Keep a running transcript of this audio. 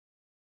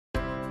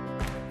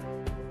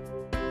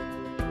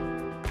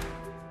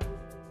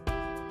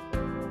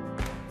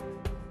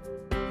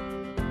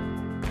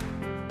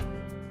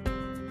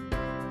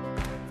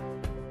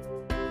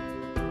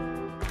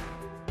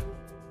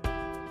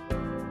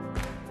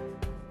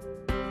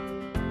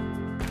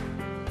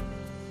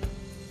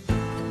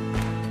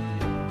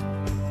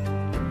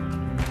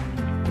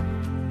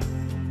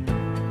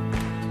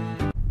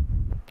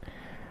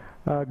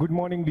Good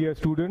morning, dear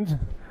students.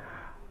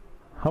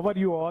 How are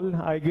you all?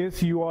 I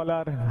guess you all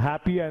are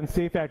happy and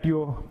safe at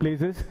your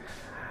places.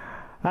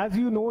 As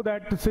you know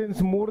that since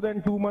more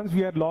than 2 months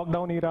we are locked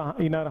down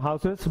in our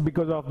houses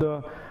because of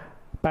the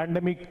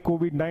pandemic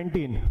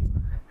COVID-19.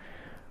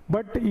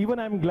 But even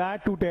I'm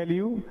glad to tell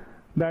you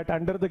that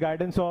under the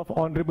guidance of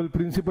Honorable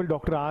Principal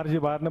Dr. R.J.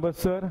 Barnabas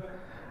sir,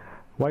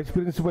 Vice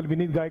Principal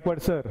Vinit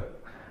Gaikwad sir,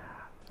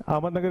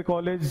 Ahmednagar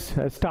College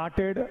has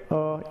started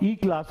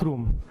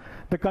e-classroom.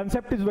 The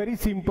concept is very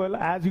simple.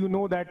 As you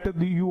know that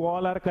you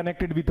all are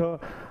connected with a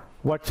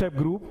WhatsApp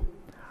group.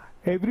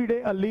 Every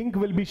day a link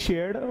will be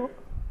shared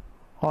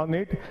on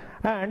it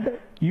and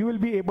you will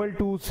be able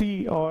to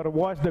see or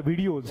watch the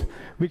videos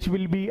which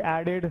will be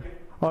added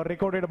or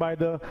recorded by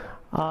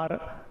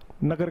our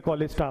Nagar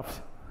College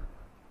staffs.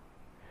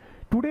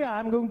 Today I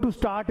am going to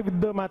start with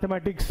the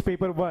mathematics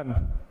paper 1.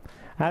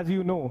 As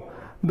you know,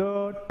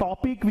 the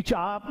topic which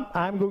I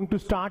am going to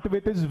start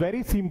with is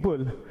very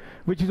simple,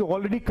 which is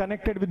already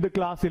connected with the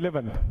class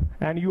 11th,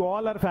 and you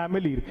all are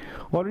familiar.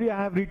 Already I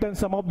have written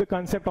some of the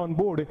concept on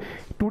board.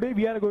 Today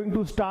we are going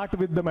to start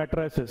with the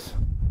matrices.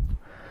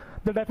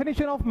 The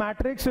definition of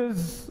matrix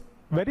is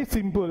very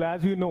simple,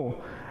 as you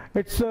know.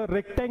 It's a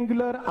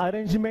rectangular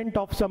arrangement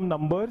of some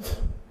numbers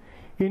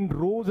in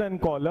rows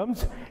and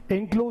columns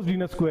enclosed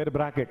in a square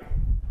bracket.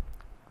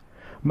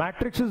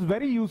 Matrix is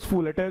very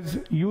useful. It is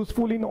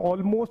useful in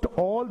almost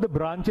all the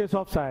branches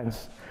of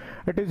science.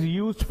 It is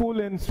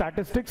useful in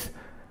statistics.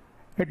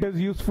 It is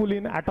useful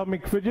in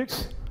atomic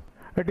physics.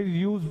 It is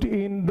used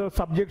in the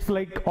subjects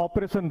like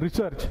operation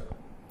research.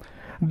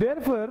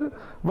 Therefore,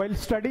 while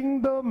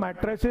studying the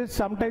matrices,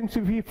 sometimes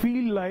if we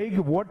feel like,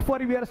 what for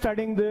we are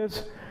studying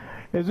this?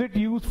 Is it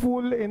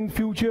useful in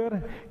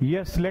future?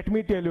 Yes, let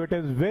me tell you, it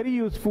is very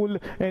useful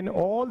in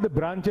all the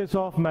branches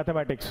of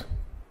mathematics.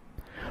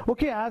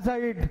 Okay, as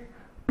I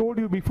told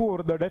you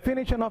before, the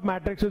definition of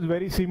matrix is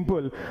very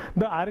simple.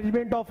 The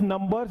arrangement of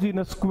numbers in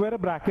a square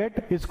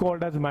bracket is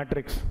called as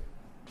matrix.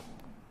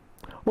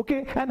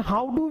 Okay, and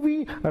how do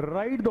we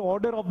write the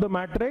order of the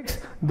matrix?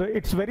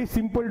 It's very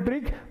simple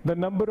trick. The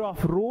number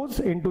of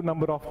rows into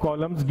number of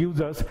columns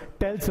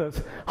tells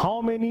us how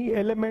many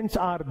elements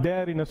are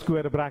there in a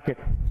square bracket.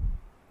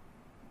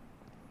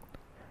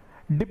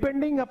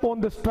 Depending upon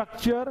the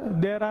structure,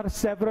 there are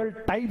several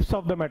types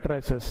of the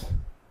matrices.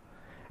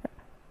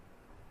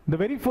 The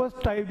very first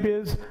type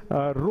is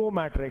row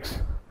matrix.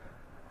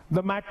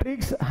 The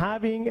matrix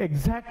having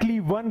exactly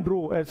one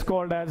row is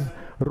called as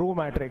row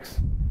matrix.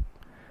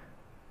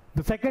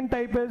 The second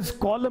type is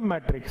column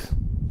matrix.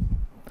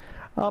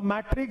 A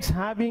matrix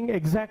having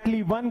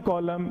exactly one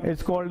column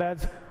is called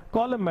as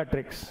column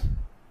matrix.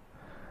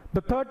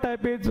 The third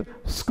type is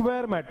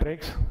square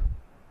matrix.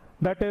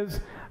 That is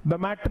the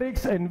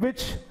matrix in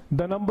which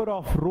the number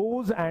of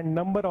rows and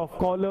number of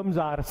columns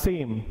are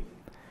same.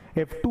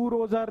 If 2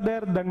 rows are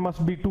there, then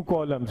must be 2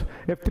 columns.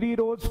 If 3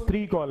 rows,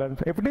 3 columns.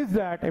 If it is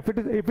that, if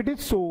it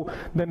is so,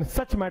 then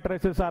such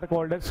matrices are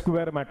called as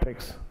square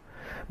matrix.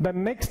 The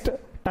next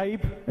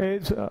type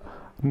is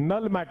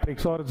null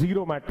matrix or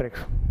zero matrix.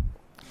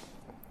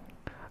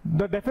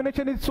 The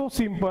definition is so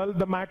simple.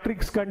 The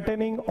matrix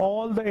containing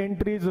all the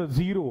entries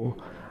 0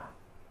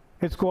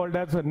 is called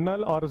as a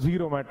null or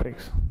zero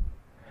matrix.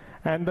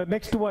 And the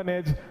next one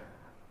is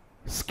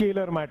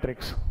scalar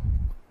matrix.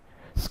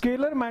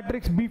 Scalar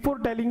matrix, before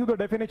telling you the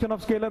definition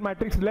of scalar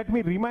matrix, let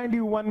me remind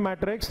you one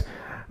matrix,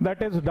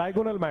 that is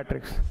diagonal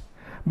matrix.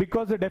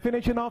 Because the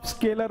definition of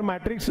scalar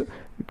matrix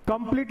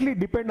completely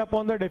depend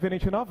upon the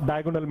definition of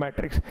diagonal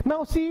matrix.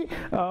 Now see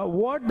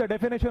what the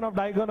definition of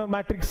diagonal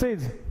matrix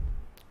says.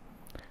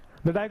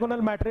 The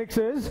diagonal matrix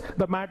is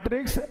the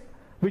matrix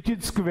which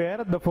is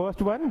square, the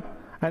first one,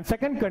 and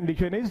second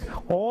condition is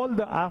all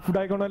the half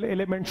diagonal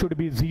elements should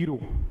be 0.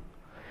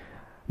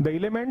 The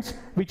elements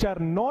which are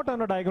not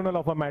on a diagonal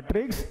of a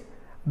matrix,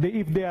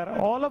 if they are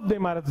all of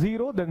them are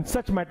 0, then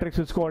such matrix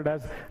is called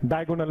as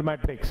diagonal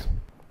matrix.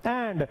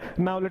 And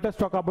now let us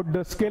talk about the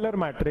scalar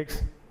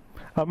matrix.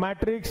 A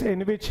matrix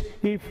in which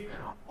if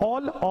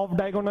all of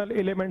diagonal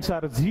elements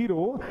are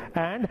 0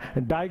 and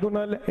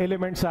diagonal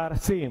elements are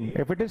same.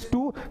 If it is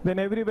 2, then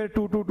everywhere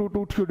 2, 2, 2,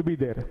 2 should be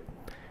there.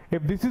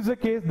 If this is the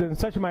case, then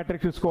such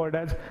matrix is called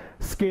as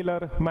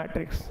scalar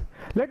matrix.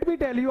 Let me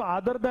tell you,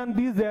 other than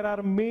these, there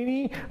are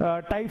many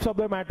types of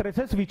the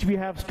matrices which we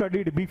have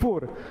studied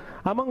before.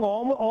 Among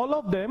all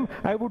of them,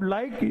 I would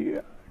like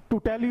to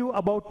tell you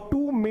about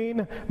 2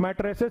 main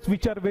matrices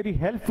which are very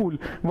helpful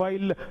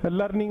while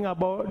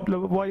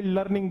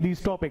learning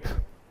these topics.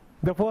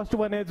 The first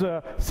one is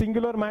a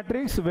singular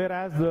matrix,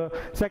 whereas the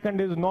second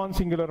is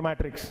non-singular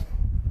matrix.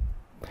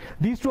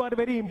 These 2 are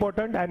very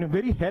important and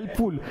very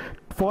helpful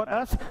for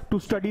us to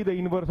study the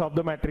inverse of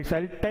the matrix.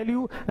 I'll tell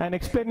you and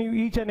explain you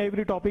each and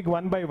every topic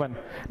one by one.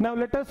 Now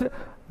let us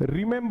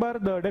remember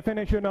the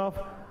definition of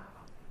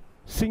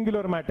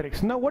singular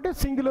matrix. Now what is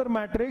singular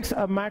matrix?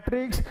 A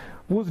matrix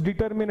whose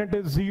determinant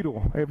is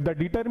 0. If the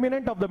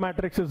determinant of the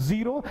matrix is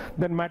 0,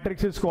 then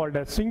matrix is called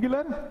as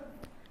singular.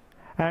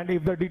 And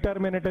if the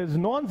determinant is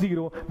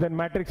non-zero, then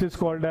matrix is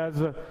called as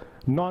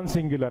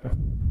non-singular.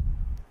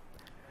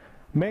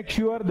 make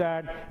sure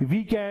that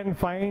we can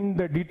find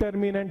the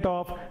determinant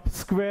of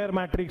square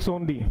matrix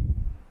only.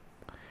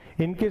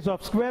 In case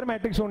of square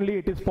matrix only,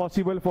 it is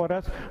possible for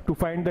us to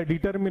find the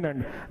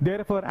determinant.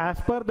 Therefore, as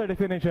per the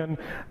definition,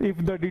 if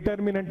the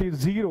determinant is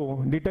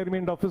 0,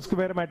 determinant of a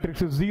square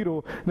matrix is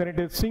 0, then it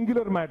is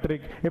singular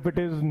matrix. If it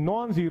is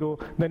non-zero,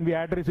 then we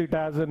address it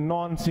as a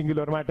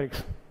non-singular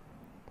matrix.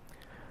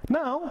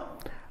 Now,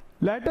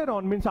 later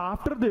on, means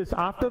after this,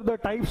 after the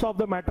types of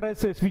the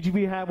matrices which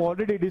we have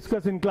already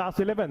discussed in class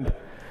 11th,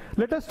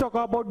 let us talk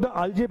about the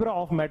algebra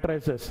of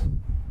matrices.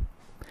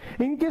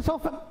 In case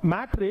of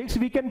matrix,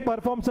 we can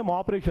perform some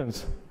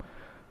operations.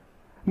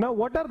 Now,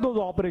 what are those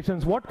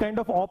operations? What kind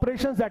of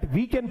operations that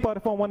we can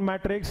perform on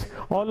matrix?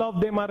 All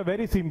of them are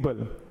very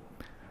simple.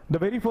 The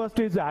very first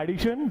is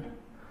addition,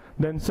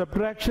 then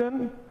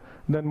subtraction,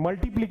 then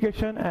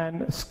multiplication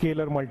and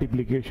scalar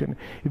multiplication.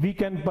 We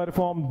can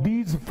perform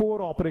these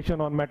 4 operations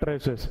on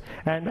matrices,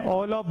 and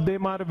all of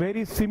them are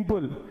very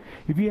simple.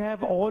 We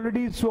have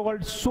already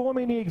solved so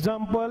many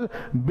examples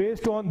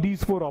based on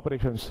these 4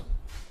 operations.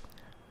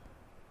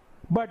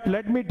 But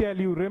let me tell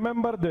you,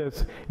 remember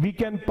this, we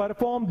can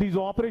perform these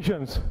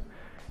operations.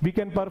 We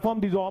can perform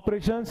these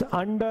operations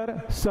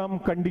under some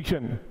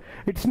condition.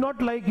 It's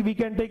not like we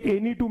can take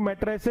any 2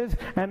 matrices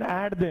and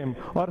add them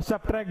or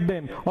subtract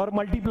them or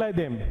multiply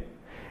them.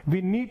 We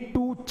need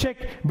to check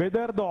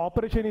whether the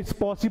operation is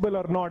possible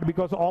or not,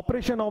 because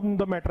operation of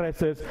the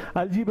matrices,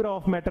 algebra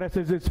of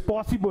matrices, is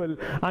possible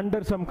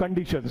under some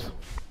conditions.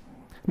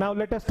 Now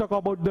let us talk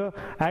about the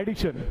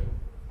addition.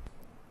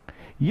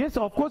 Yes,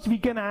 of course we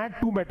can add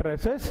 2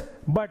 matrices,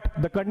 but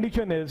the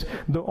condition is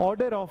the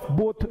order of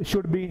both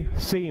should be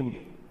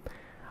same.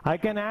 I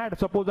can add,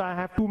 suppose I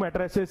have 2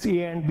 matrices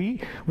A and B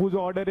whose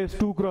order is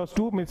 2 cross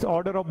 2, means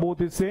order of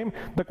both is same.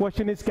 The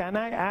question is, can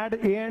I add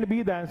A and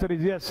B? The answer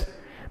is yes,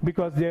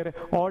 because their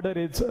order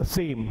is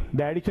same.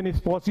 The addition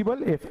is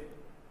possible if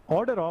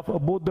order of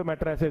both the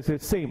matrices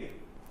is same.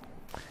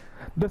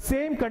 The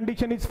same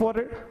condition is for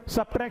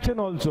subtraction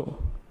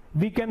also.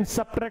 We can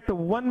subtract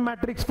one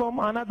matrix from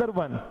another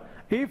one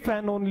if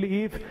and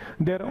only if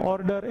their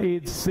order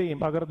is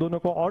same. Agar dono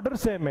ko order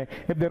same hai,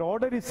 if their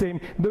order is same,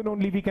 then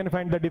only we can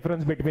find the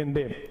difference between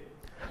them.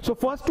 So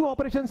first 2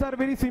 operations are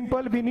very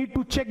simple. We need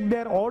to check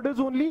their orders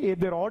only. If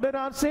their order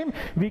are same,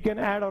 we can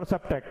add or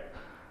subtract.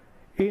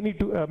 Any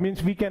 2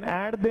 means we can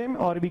add them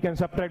or we can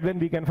subtract them.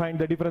 We can find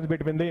the difference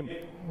between them.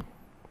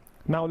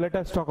 Now let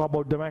us talk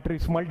about the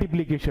matrix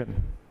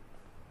multiplication.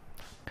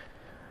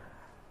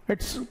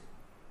 It's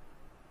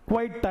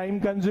quite time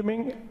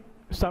consuming.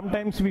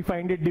 Sometimes we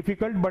find it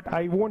difficult, but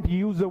I won't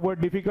use the word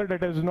difficult.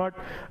 It is not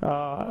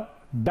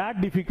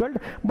that difficult,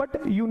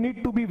 but you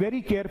need to be very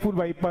careful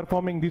while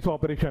performing this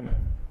operation.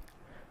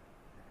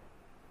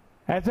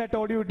 As I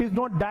told you, it is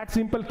not that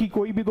simple कि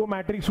कोई भी 2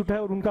 matrix उठाए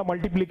और उनका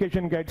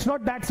multiplication का. It's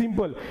not that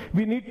simple.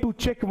 We need to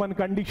check one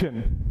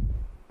condition.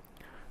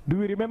 Do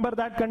you remember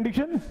that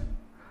condition?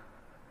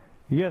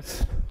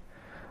 Yes.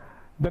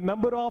 The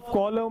number of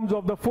columns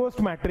of the first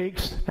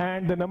matrix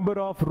and the number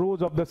of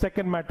rows of the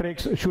second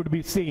matrix should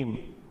be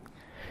same.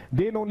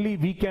 Then only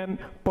we can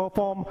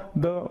perform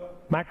the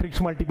matrix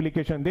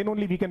multiplication. Then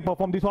only we can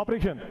perform this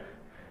operation.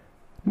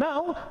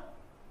 Now,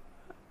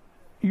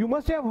 you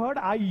must have heard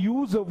I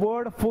use the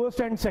word first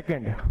and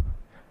second.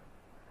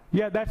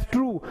 Yeah, that's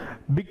true,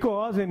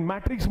 because in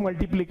matrix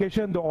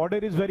multiplication the order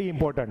is very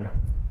important.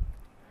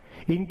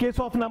 In case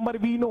of number,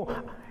 we know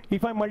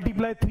if I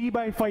multiply 3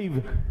 by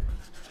 5,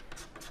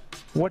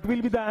 what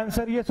will be the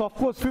answer? Yes, of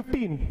course,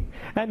 15.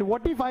 And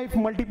what if I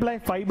multiply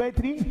 5 by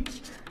 3?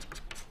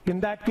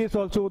 In that case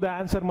also the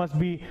answer must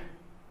be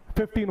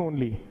 15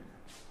 only.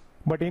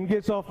 But in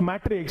case of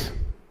matrix,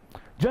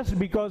 just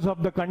because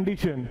of the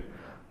condition,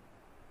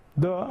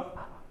 the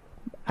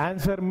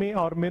answer may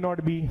or may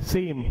not be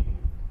same.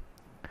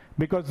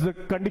 Because the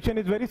condition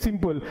is very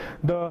simple.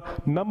 The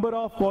number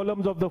of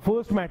columns of the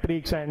first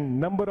matrix and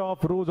number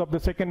of rows of the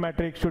second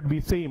matrix should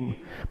be same.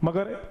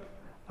 Magar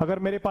अगर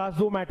मेरे पास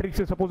 2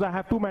 matrices, suppose I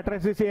have 2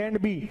 matrices A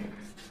and B,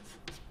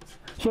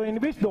 so in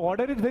which the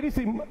order is very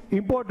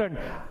important.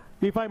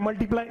 If I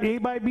multiply A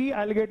by B,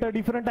 I'll get a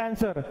different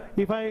answer.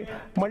 If I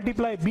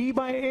multiply B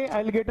by A,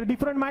 I'll get a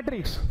different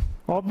matrix.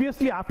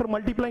 Obviously, after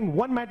multiplying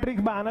one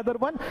matrix by another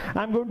one,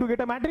 I'm going to get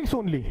a matrix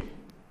only.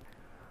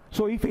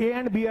 So if A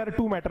and B are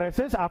 2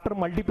 matrices, after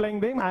multiplying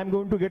them, I'm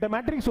going to get a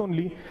matrix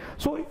only.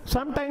 So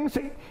sometimes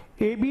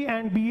AB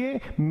and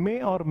BA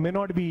may or may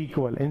not be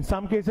equal. In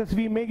some cases,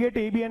 we may get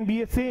AB and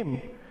BA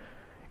same.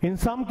 In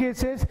some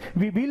cases,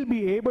 we will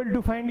be able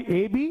to find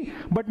AB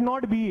but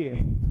not BA.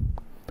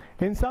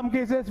 In some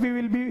cases, we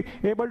will be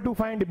able to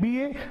find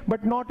BA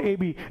but not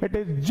AB. It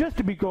is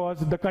just because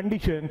the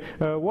condition,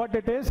 what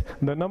it is,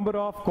 the number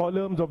of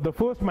columns of the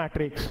first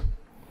matrix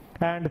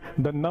and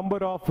the number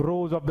of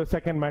rows of the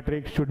second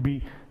matrix should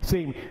be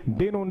same.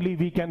 Then only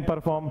we can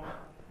perform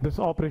this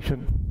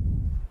operation.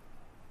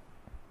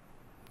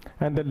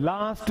 And the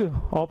last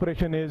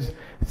operation is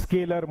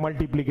scalar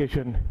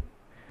multiplication.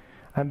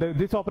 And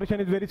this operation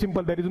is very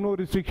simple. There is no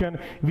restriction.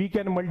 We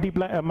can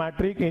multiply a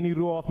matrix, any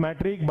row of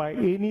matrix, by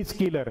any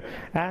scalar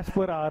as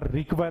per our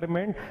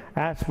requirement,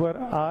 as per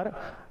our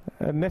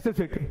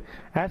necessity.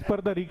 As per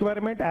the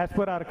requirement, as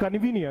per our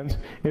convenience,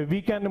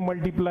 we can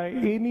multiply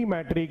any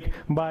matrix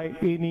by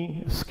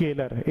any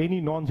scalar,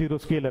 any non-zero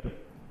scalar.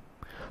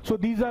 So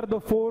these are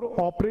the 4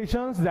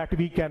 operations that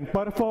we can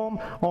perform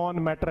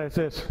on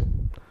matrices.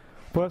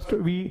 First,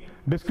 we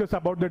discuss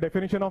about the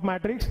definition of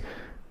matrix.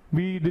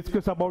 We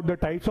discuss about the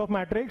types of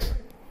matrix,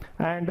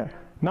 and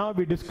now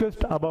we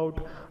discussed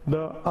about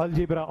the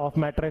algebra of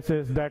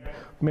matrices. That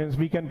means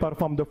we can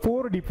perform the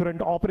 4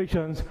 different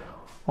operations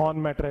on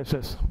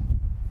matrices.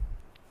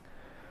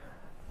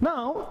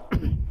 Now,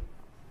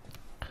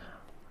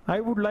 I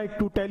would like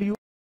to tell you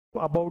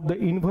about the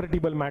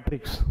invertible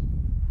matrix.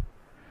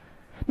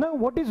 Now,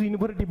 what is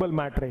invertible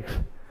matrix?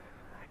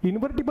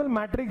 Invertible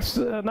matrix,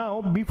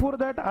 now before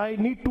that I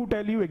need to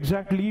tell you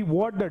exactly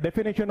what the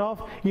definition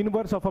of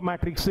inverse of a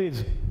matrix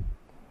is.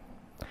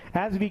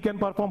 As we can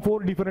perform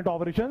 4 different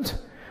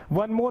operations,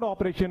 one more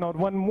operation or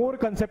one more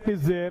concept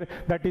is there,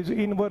 that is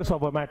inverse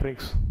of a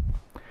matrix.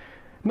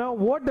 Now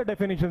what the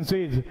definition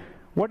says,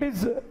 what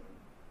is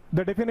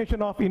the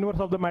definition of inverse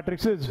of the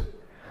matrix is?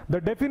 The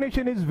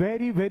definition is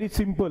very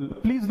simple.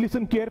 Please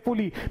listen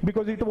carefully,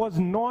 because it was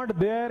not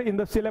there in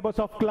the syllabus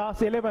of class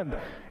 11th.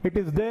 It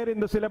is there in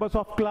the syllabus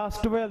of class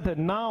 12th.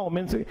 Now,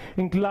 means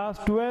in class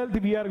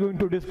 12th, we are going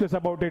to discuss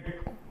about it.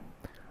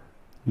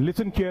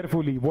 Listen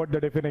carefully what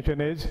the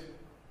definition is.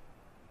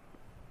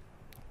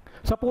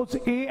 Suppose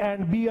A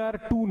and B are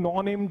 2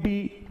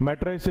 non-empty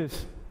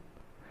matrices,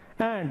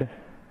 and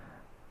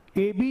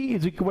AB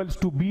is equals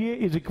to BA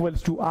is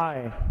equals to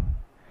I.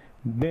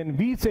 Then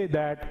we say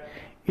that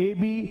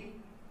AB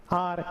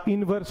are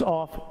inverse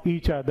of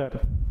each other.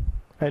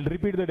 I'll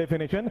repeat the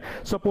definition.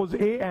 Suppose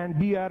A and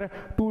B are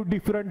 2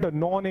 different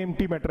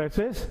non-empty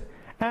matrices,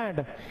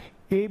 and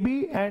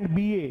AB and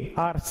BA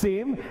are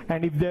same,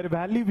 and if their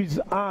value is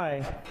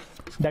I,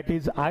 that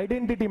is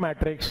identity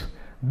matrix,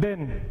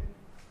 then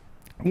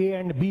A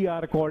and B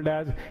are called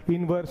as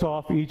inverse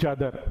of each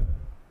other.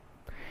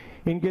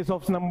 In case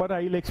of number,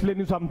 I will explain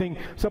you something.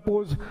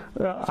 Suppose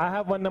I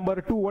have one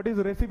number 2. What is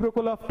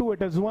reciprocal of 2?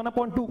 It is 1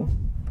 upon 2.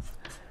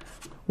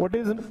 What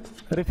is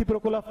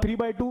reciprocal of 3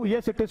 by 2?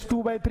 Yes, it is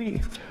 2 by 3.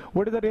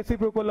 What is the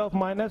reciprocal of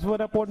minus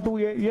 1 upon 2?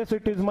 Yes,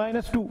 it is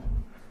minus 2.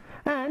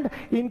 And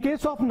in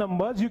case of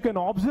numbers, you can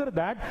observe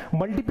that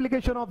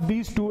multiplication of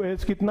these 2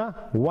 is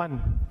kitna?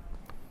 1.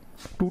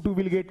 2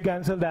 will get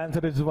cancelled, the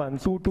answer is 1.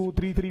 2,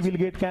 3 will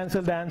get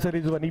cancelled, the answer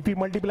is 1. If we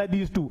multiply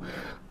these 2,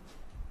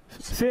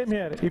 same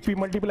here, if we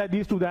multiply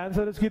these 2, the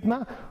answer is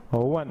kitna?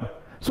 1.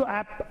 So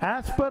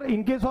as per,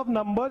 in case of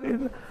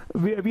numbers,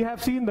 we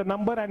have seen the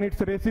number and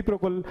its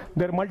reciprocal,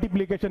 their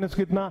multiplication is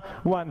kitna?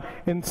 1.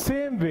 In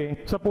same way,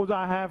 suppose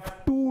I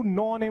have 2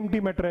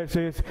 non-empty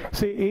matrices,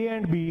 say A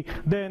and B,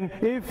 then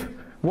if,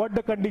 what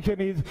the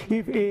condition is,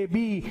 if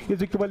AB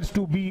is equals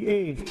to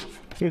BA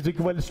is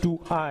equals to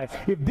I.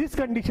 If this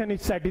condition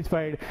is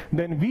satisfied,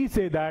 then we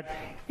say that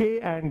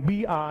A and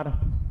B are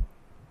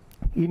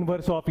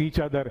inverse of each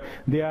other.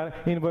 They are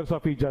inverse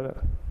of each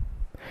other.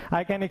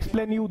 I can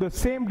explain you the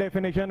same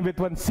definition with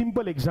one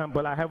simple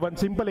example. I have one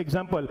simple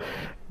example.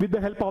 With the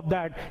help of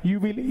that,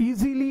 you will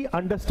easily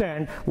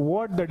understand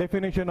what the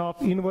definition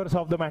of inverse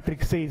of the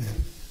matrix says.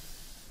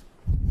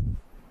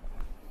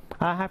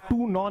 I have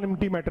 2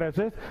 non-empty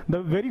matrices.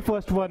 The very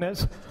first one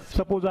is,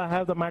 suppose I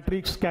have the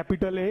matrix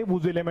capital A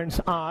whose elements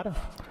are,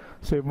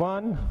 say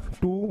 1,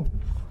 2,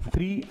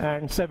 3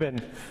 and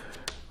 7.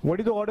 What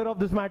is the order of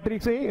this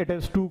matrix A? It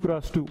is 2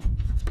 cross 2.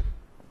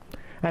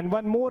 And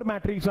one more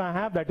matrix I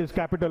have, that is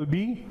capital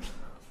B,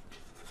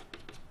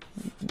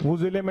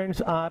 whose elements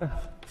are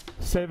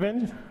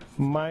 7,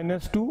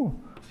 minus 2,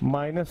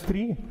 minus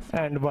 3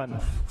 and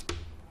 1.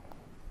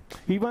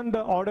 Even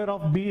the order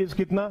of B is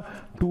kitna?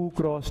 2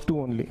 cross 2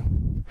 only.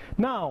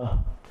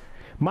 Now,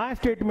 my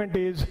statement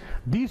is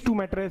these 2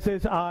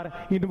 matrices are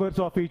inverse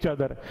of each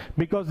other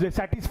because they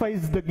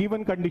satisfies the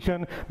given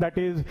condition, that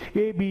is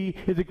AB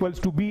is equals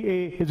to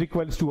BA is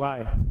equals to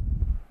I.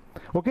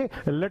 Okay,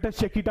 let us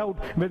check it out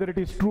whether it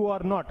is true or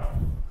not.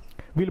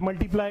 We'll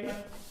multiply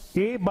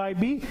A by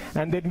B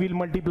and then we'll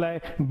multiply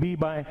B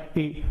by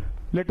A.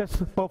 Let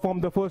us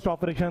perform the first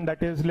operation,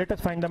 that is let us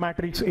find the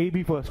matrix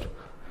AB first.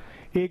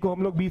 A को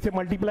हम लोग B से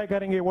multiply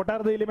करेंगे. What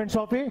are the elements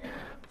of A?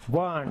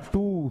 1,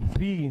 2,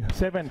 3,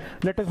 7.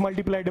 Let us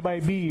multiply it by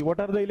B. What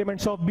are the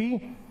elements of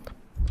B?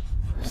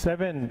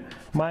 7,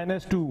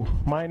 minus 2,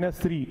 minus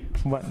 3,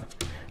 1.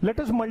 Let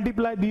us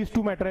multiply these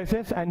 2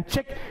 matrices and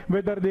check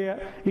whether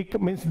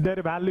it means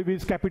their value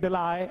is capital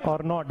I or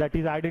not, that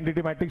is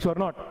identity matrix or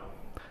not.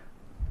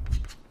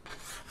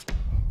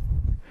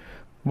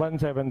 1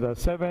 7s are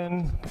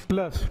 7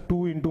 plus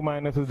 2 into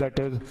minus, that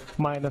is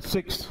minus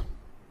 6.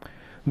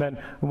 Then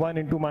 1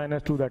 into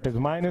minus 2, that is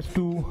minus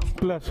 2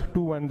 plus 2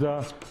 1s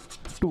are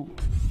 2.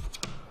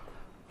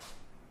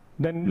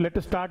 Then let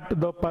us start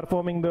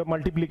performing the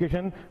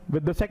multiplication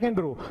with the second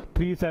row.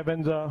 3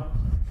 7s are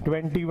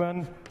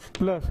 21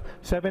 plus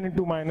 7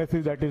 into minus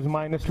 6, that is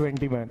minus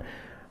 21.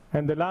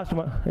 And the last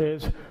one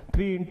is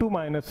 3 into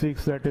minus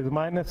 6, that is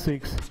minus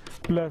 6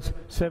 plus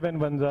 7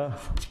 ones are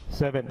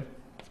 7.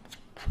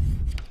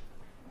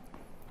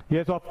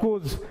 Yes, of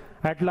course,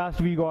 at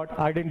last we got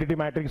identity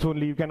matrix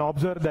only. You can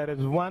observe there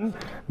is 1,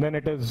 then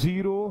it is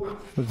 0,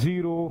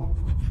 0,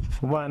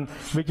 1,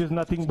 which is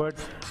nothing but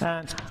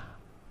an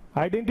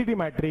identity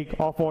matrix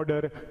of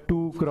order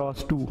 2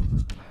 cross 2.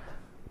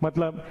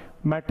 मतलब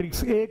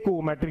matrix A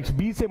को matrix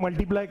B से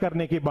multiply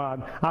करने के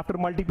बाद after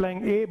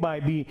multiplying A by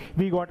B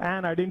we got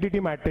an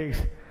identity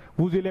matrix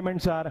whose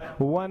elements are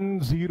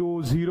 1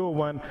 0 0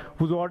 1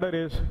 whose order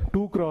is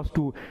 2 cross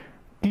 2.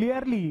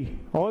 Clearly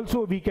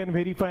also we can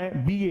verify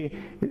BA.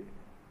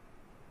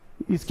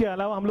 इसके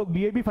अलावा हम लोग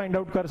BA भी find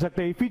out कर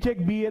सकते हैं. If we check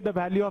BA, the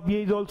value of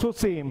BA is also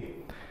same.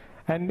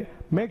 And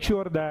make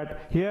sure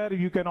that here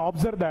you can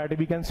observe that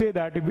we can say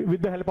that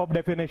with the help of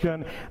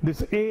definition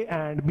this A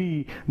and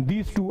B,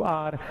 these two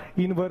are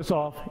inverse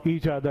of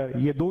each other.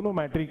 ये दोनों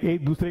matric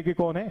एक दूसरे के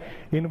कौन है?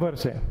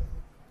 Inverse है.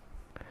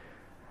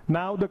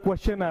 Now the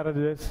question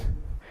arises,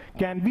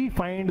 can we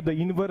find the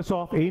inverse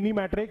of any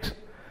matrix?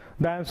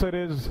 The answer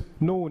is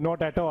no,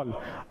 not at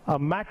all. A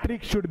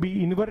matrix should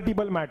be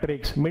invertible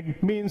matrix,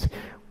 means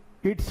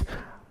its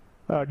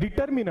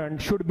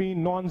determinant should be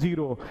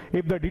non-zero.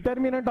 If the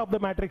determinant of the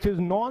matrix is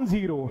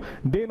non-zero,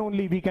 then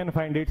only we can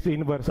find its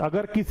inverse.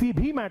 अगर किसी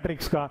भी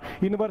matrix का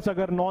inverse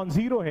अगर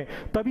non-zero है,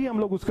 तभी हम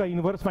लोग उसका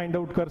inverse find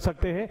out कर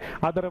सकते हैं.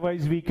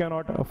 Otherwise we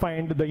cannot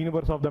find the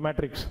inverse of the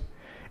matrix.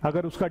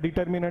 अगर उसका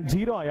determinant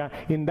 0 आया,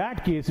 in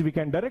that case we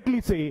can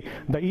directly say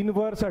the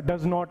inverse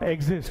does not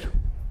exist.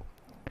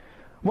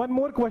 One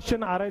more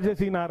question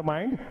arises in our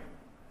mind,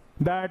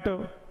 that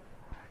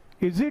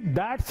is it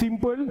that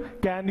simple?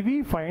 Can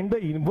we find the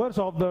inverse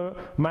of the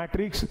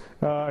matrix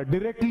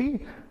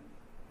directly?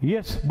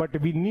 Yes, but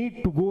we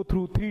need to go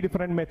through 3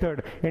 different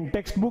methods. In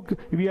textbook,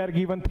 we are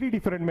given 3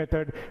 different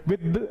methods.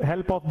 With the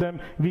help of them,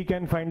 we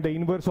can find the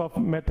inverse of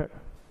method.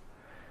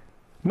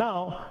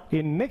 Now,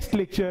 in next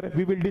lecture,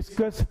 we will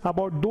discuss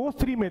about those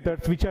 3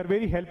 methods which are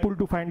very helpful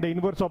to find the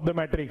inverse of the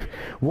matrix.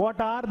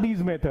 What are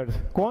these methods?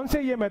 कौन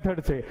से ये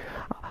methods है?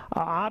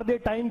 Are they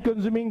time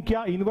consuming?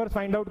 क्या inverse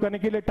find out करने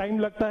के लिए time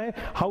लगता है?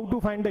 How to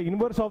find the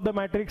inverse of the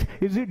matrix?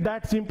 Is it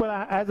that simple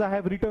as I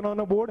have written on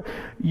a board?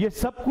 ये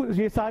सब कुछ,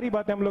 ये सारी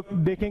बातें हम लोग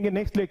देखेंगे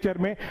next lecture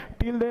में.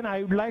 Till then,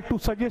 I would like to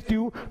suggest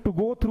you to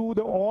go through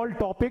the all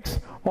topics,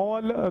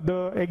 all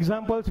the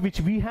examples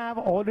which we have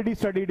already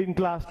studied in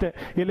class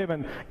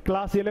 11.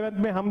 Class 11th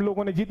में हम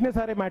लोगों ने जितने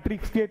सारे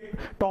मैट्रिक्स के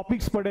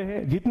टॉपिक्स पढ़े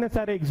हैं, जितने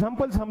सारे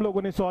एग्जांपल्स हम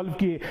लोगों ने सॉल्व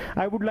किए,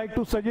 I would like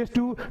to suggest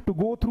you to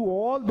go through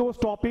all those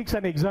topics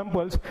and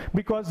examples,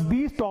 because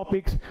these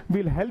topics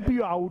will help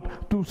you out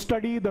to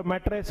study the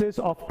matrices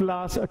of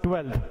class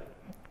 12th.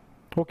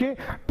 Okay,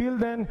 till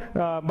then,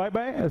 bye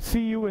bye,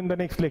 see you in the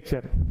next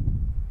lecture.